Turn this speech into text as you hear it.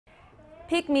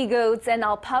Pygmy goats and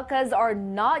alpacas are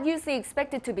not usually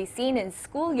expected to be seen in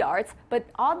schoolyards, but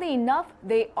oddly enough,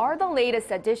 they are the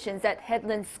latest additions at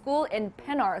Headland School in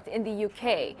Penarth in the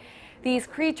UK. These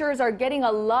creatures are getting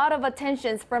a lot of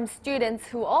attention from students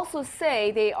who also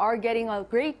say they are getting a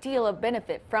great deal of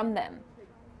benefit from them.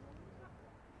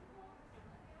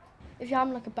 If you're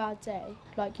having a bad day,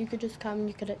 you could just come and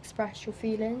you could express your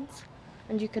feelings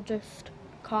and you could just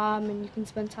calm and you can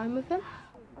spend time with them.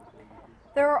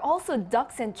 There are also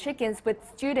ducks and chickens with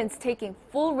students taking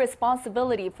full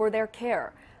responsibility for their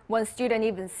care. One student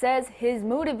even says his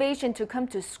motivation to come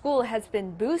to school has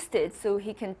been boosted so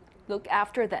he can look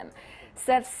after them.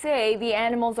 Staff say the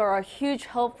animals are a huge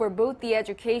help for both the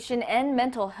education and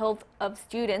mental health of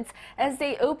students as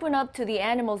they open up to the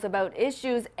animals about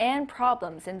issues and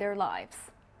problems in their lives.